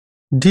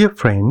Dear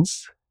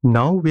friends,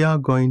 now we are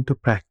going to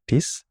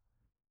practice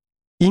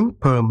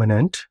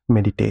impermanent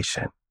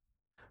meditation.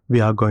 We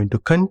are going to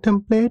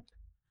contemplate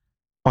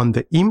on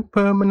the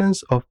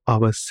impermanence of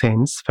our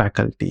sense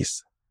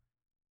faculties.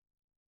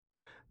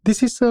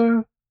 This is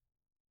a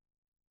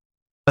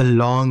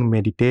long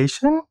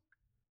meditation,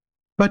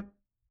 but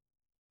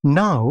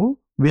now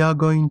we are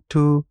going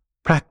to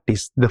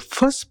practice the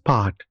first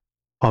part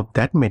of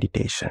that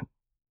meditation.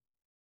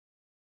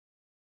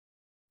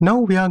 Now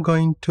we are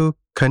going to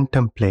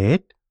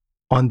contemplate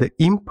on the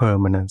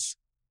impermanence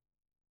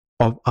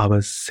of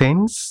our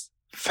sense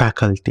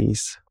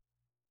faculties.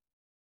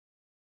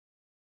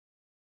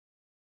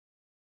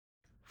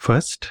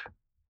 First,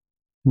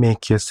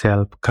 make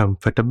yourself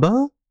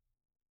comfortable.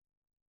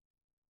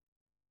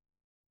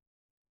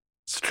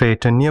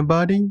 Straighten your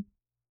body.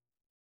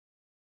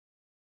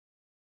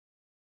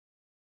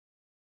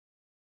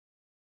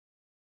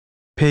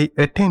 Pay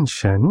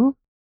attention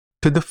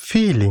to the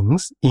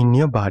feelings in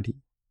your body.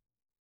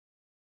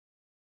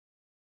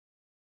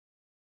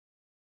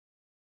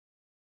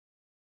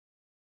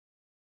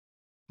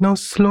 Now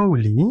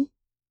slowly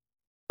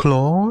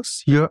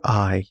close your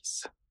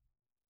eyes.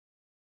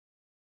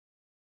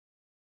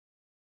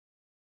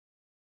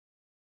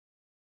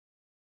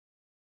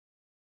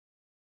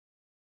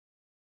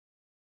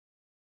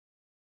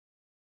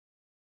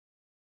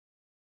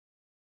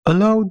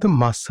 Allow the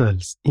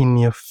muscles in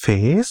your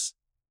face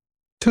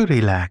to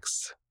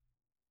relax.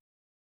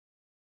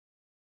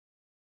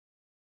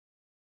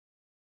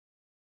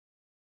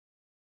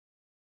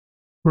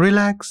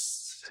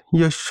 Relax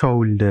your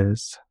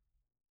shoulders.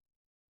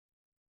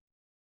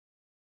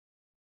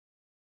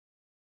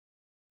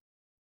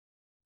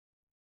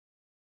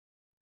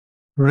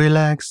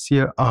 Relax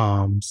your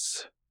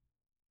arms.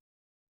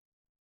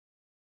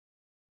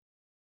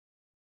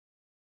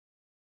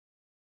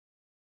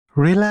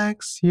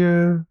 Relax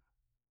your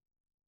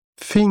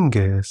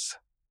fingers.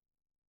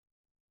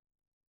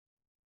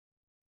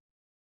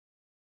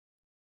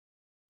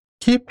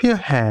 Keep your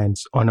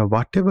hands on a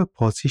whatever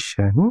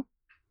position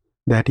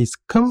that is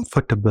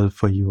comfortable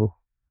for you.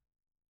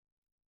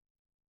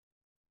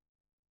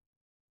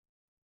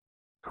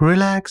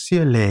 Relax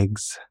your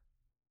legs.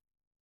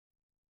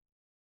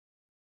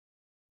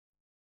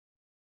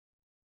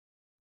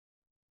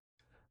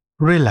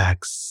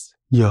 Relax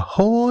your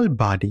whole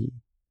body.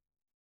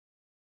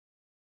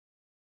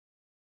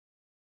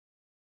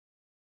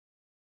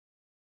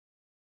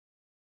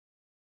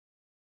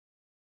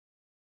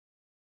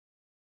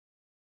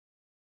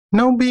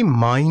 Now be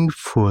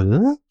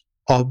mindful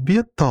of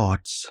your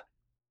thoughts.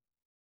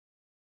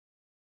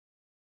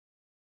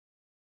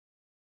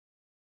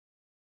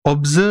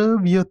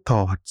 Observe your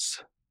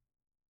thoughts.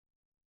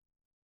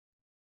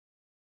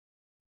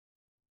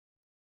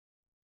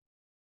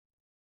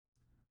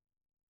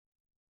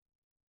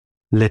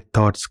 Let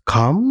thoughts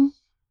come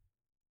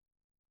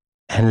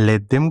and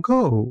let them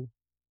go.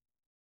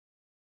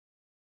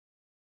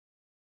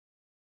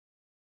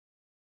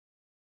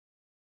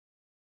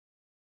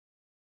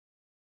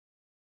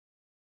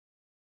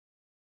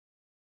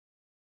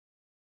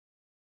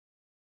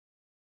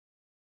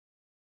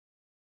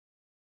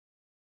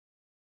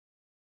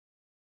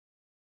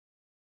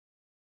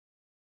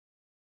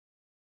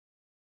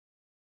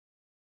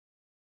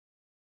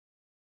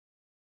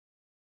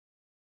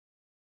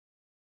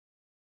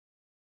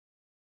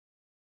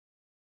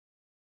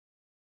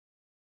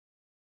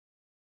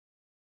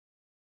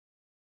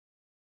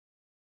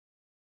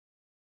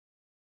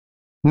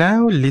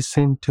 Now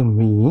listen to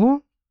me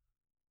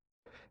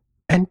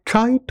and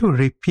try to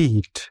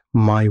repeat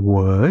my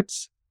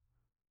words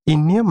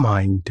in your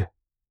mind.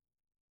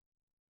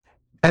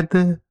 At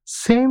the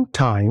same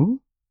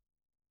time,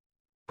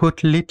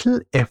 put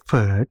little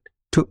effort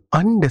to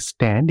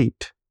understand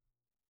it.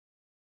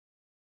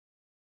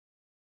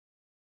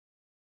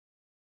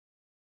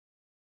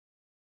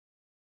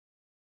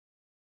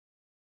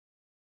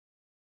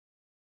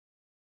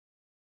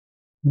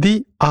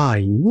 The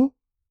I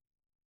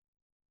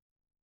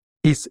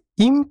is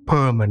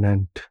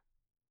impermanent.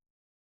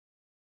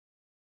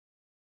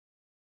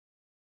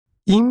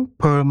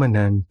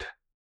 Impermanent.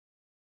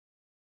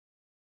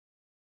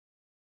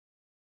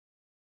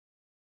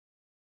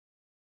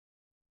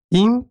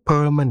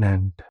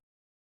 Impermanent.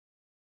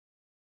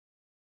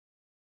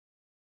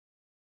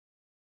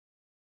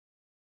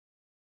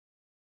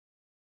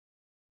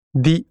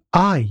 The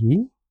I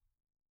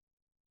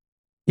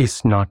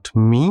is not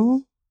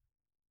me,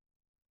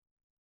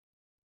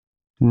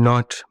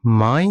 not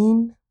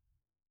mine,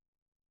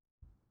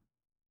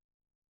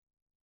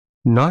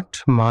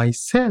 not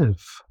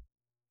myself.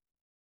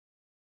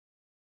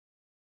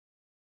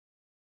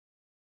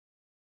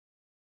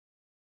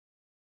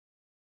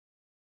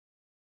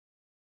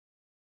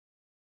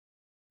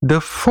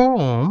 The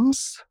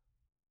forms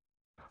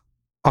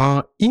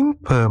are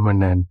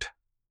impermanent.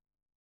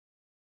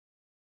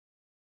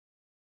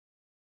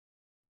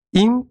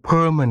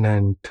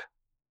 Impermanent.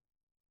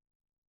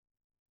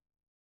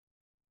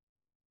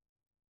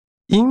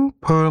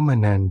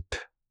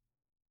 Impermanent.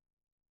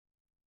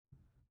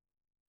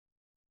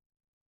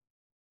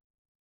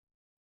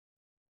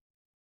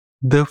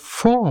 The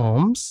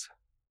forms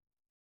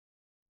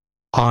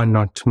are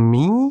not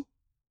me,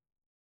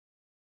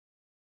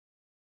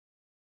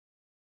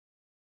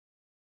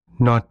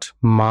 not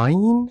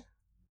mine,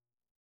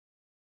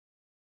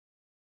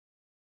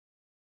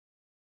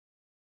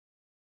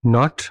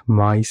 not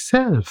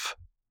myself.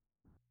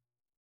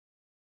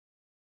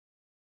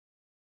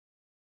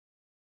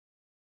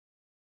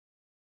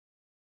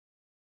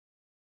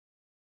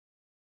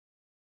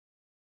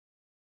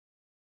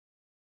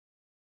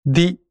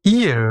 The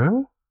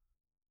ear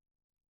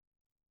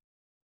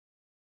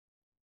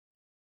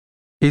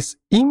is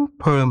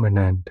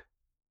impermanent.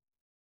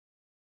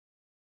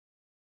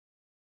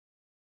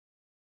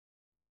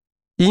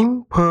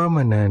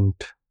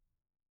 Impermanent.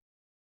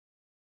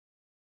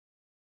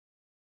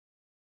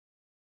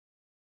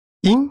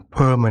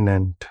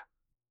 Impermanent.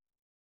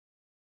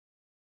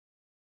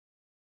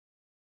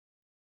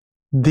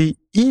 The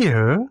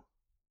ear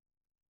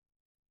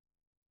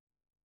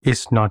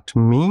is not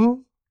me,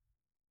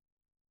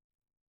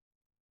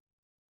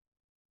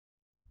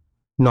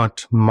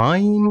 not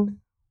mine,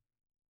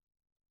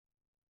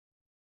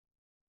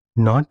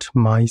 not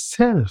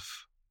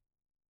myself.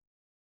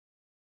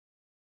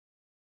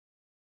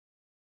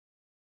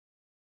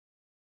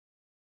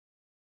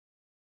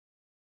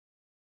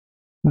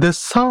 The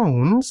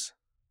sounds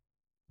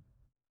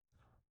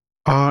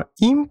are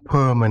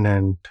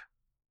impermanent.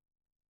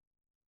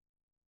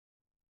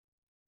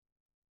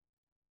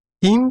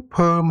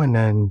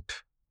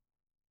 Impermanent.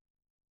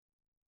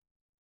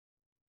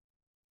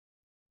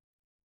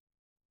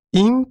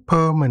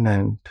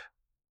 Impermanent.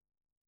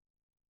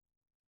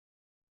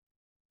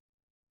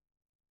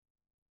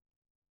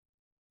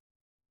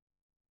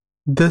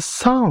 The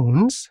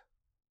sounds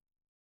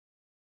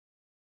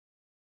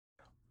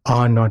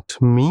are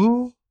not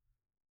me,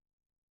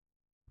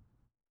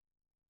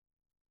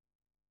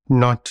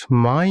 not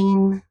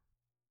mine,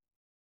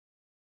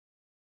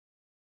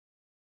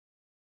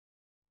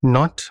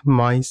 not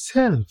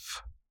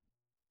myself.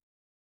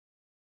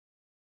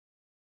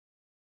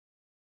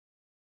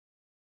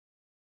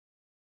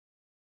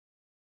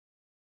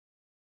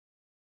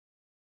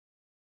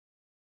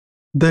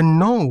 The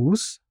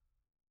nose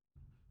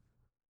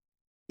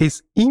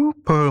is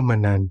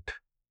impermanent.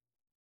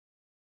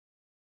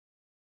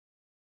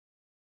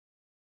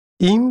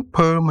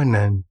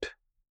 Impermanent.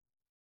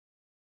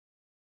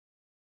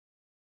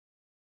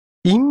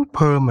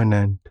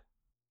 Impermanent.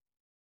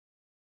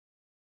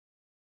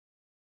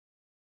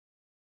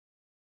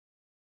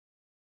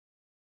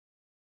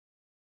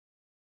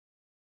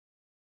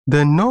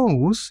 The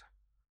nose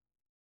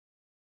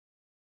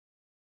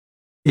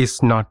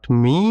is not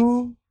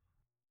me,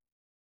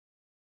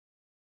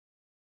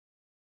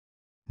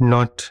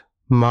 not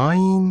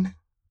mine,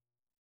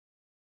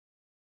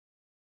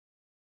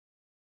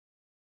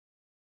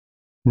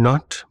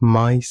 not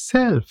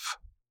myself.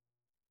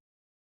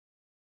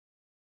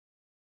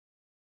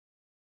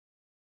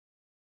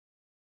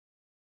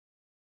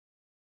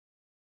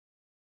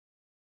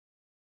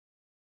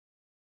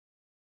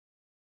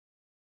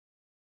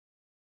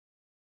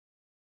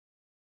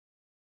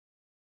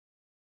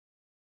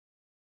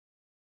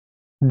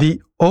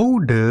 The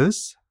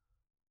odors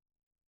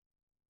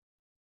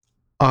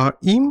are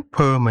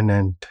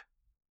impermanent.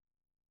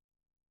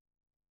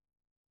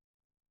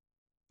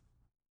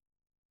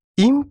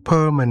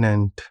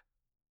 Impermanent.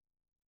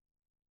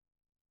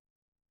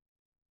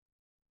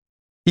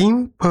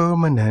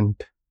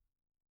 Impermanent.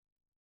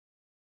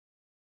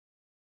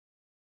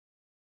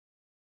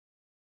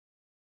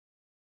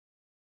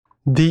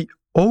 The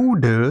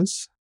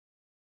odors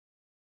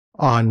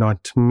are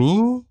not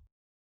me,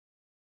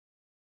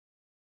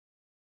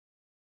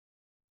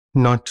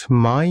 not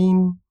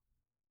mine,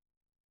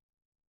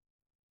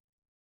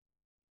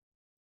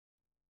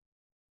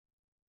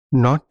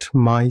 not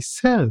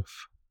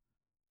myself.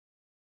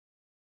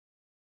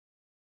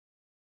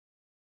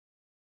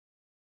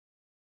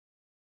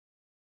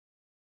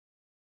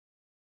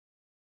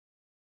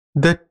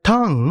 The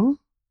tongue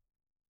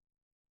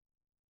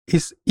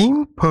is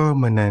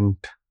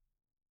impermanent.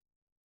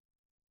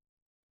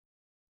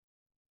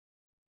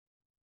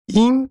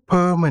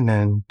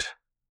 Impermanent.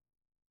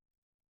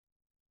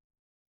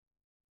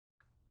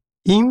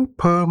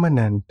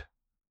 Impermanent.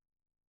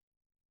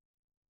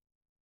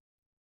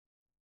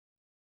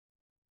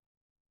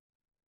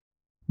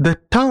 The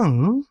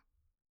tongue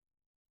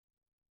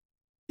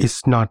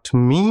is not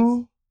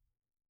me,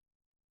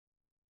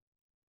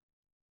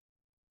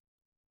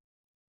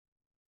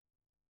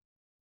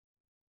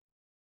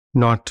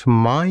 not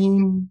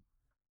mine,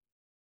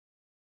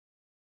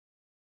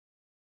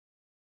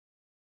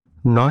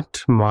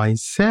 not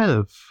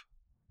myself.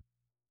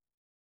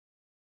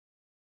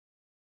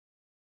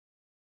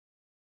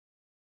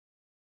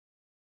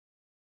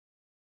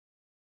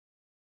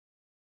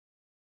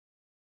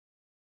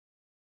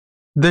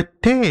 The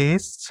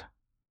tastes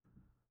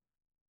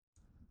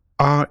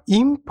are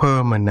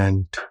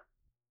impermanent.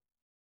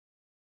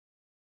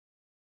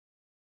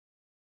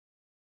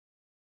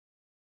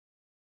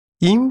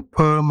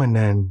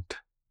 Impermanent.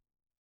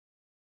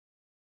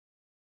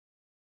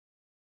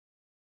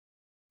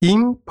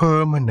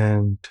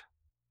 impermanent.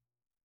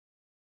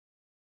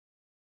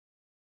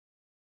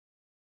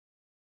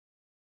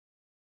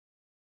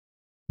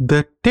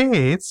 The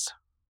tastes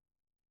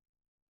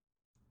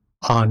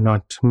are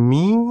not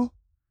me,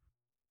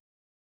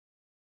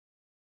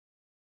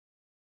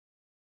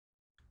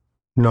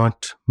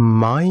 not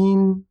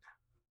mine,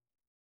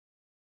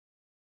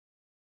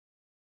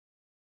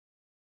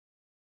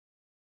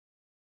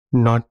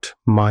 not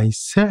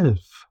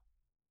myself.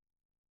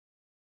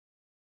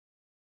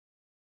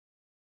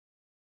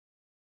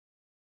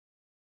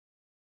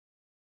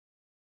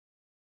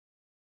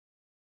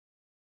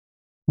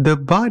 The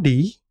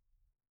body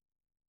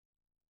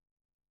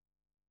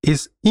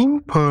is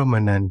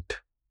impermanent.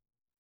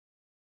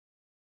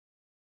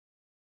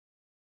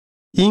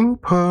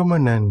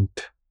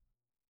 Impermanent.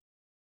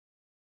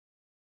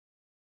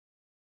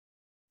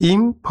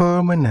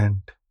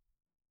 Impermanent.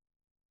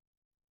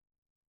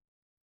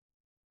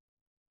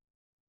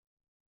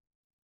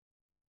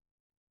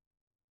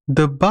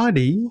 The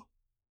body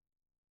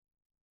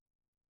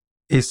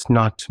is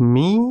not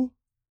me,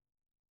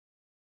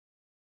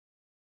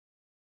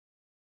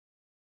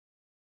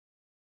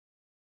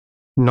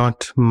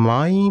 not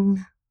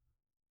mine,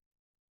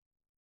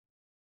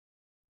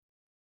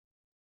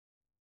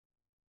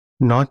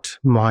 not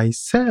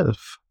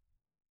myself.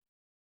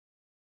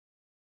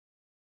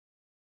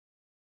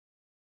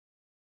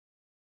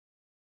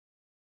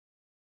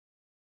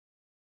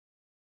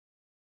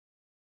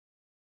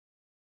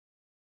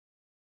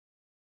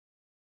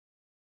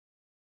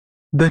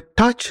 The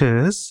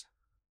touches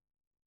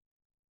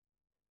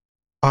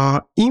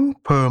are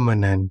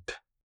impermanent.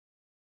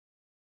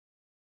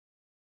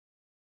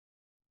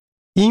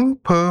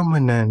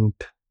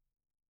 Impermanent.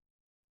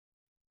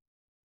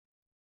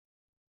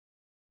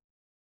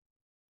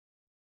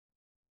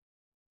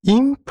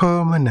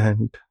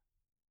 Impermanent.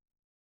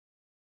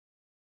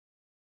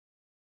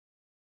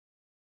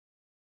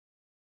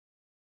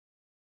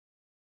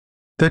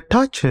 The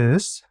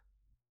touches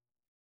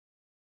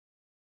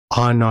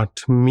are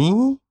not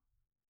me,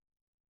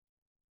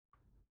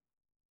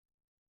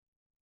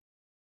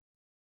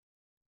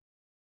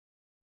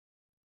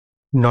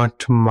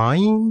 not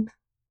mine,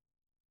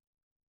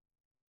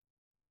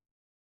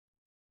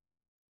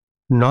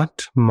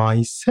 not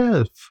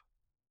myself.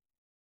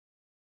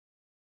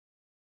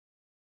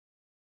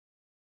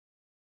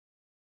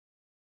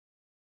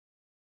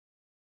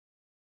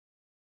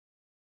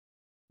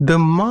 The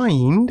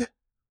mind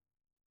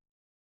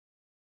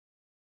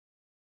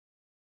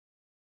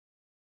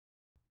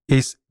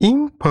is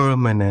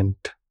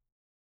impermanent.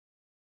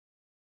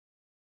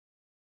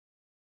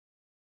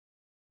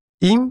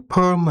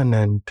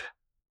 Impermanent.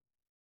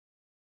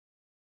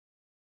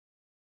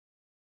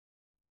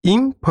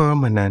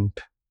 Impermanent.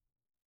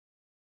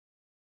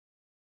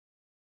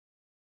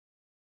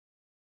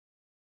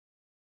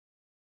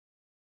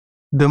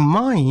 The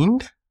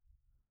mind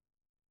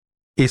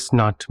is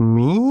not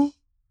me,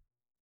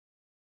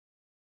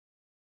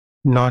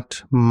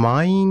 not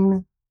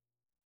mine,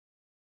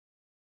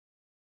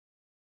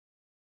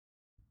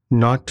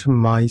 not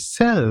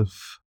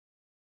myself.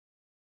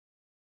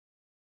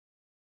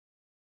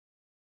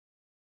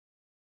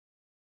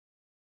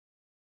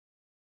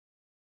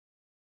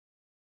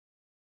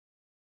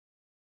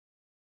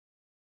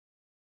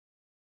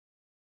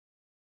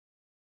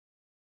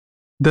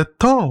 The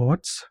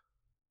thoughts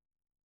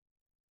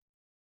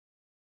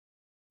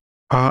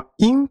are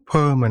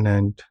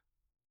impermanent.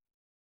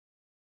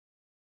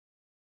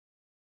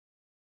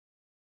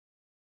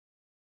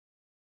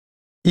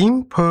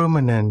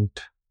 Impermanent.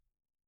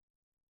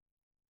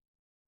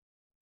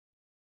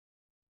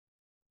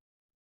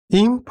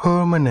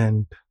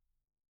 Impermanent.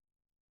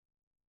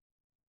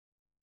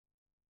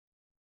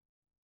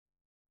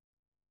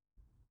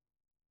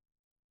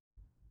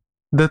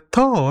 The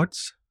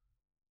thoughts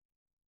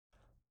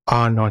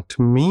are not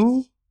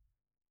me,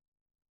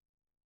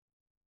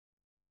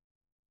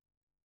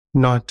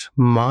 not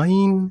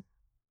mine,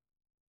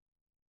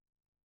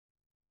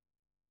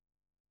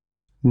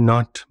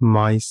 not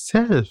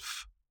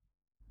myself.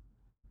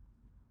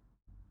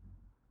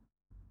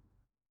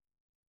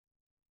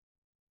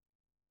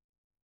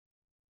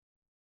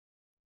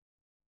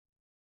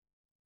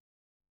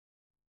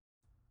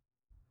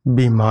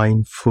 Be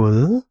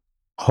mindful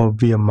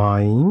of your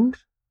mind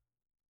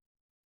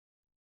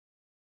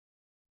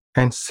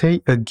and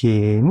say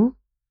again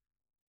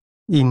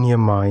in your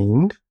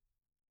mind,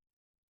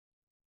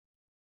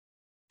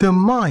 the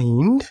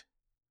mind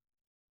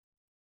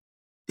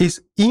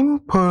is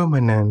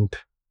impermanent.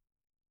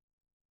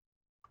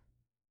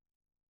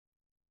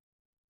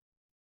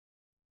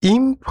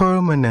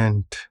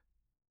 Impermanent.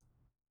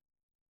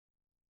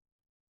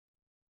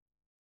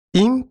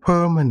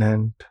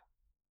 Impermanent.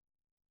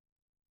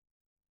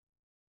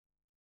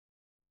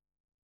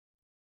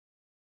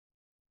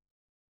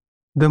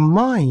 The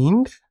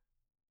mind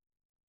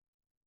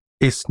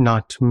is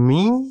not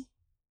me,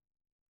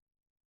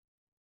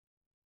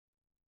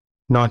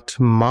 not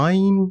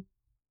mine,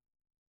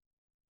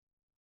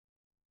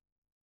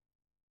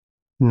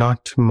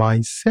 not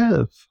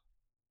myself.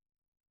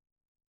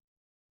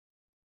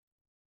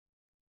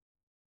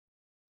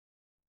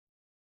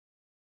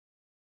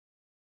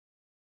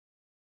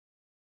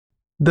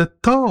 The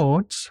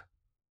thoughts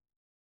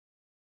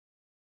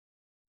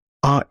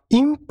are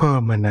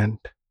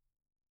impermanent.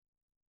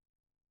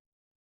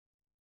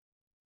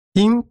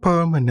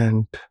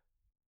 Impermanent.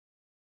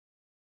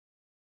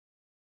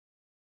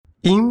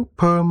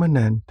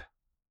 Impermanent.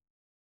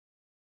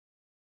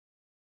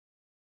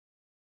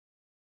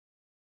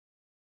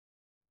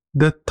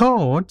 The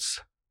thoughts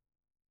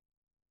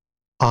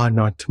are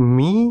not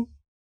me,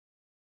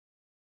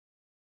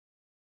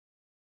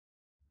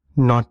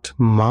 not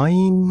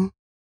mine,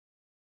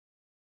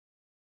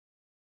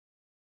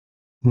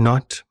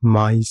 not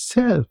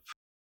myself.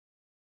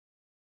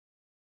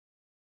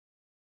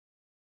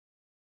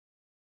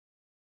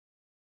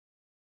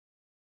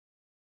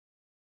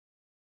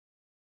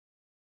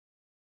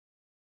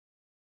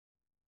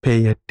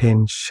 Pay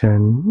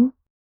attention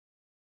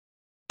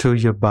to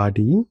your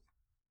body.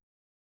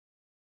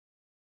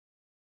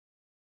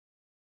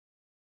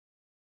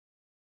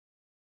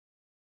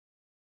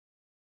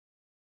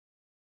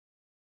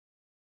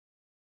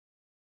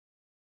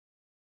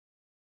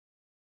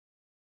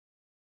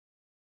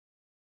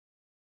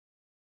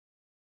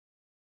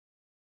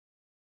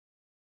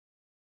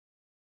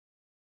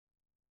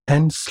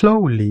 And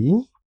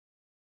slowly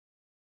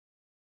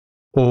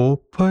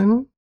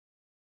open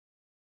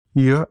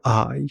your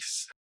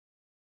eyes.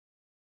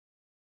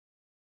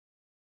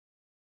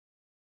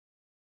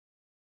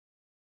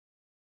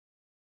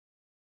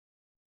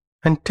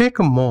 And take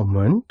a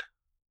moment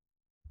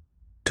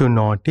to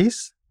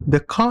notice the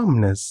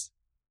calmness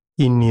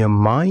in your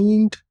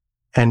mind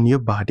and your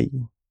body.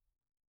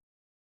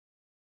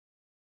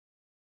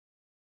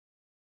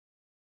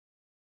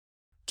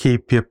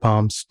 Keep your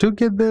palms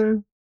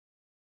together.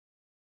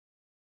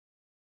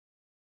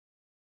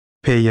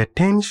 Pay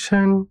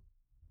attention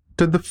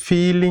to the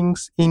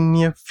feelings in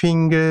your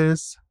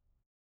fingers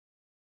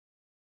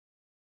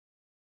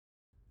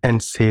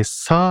and say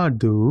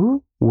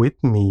sadhu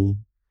with me.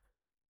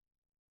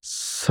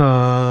 Sadhu.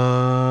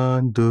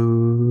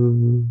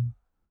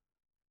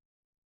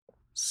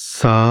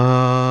 Sadhu.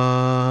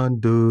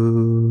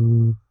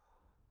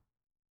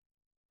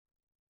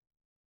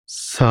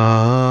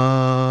 Sadhu.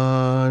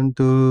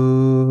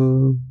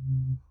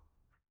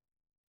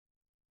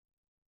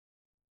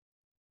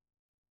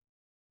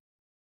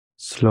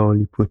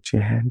 Slowly put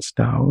your hands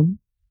down.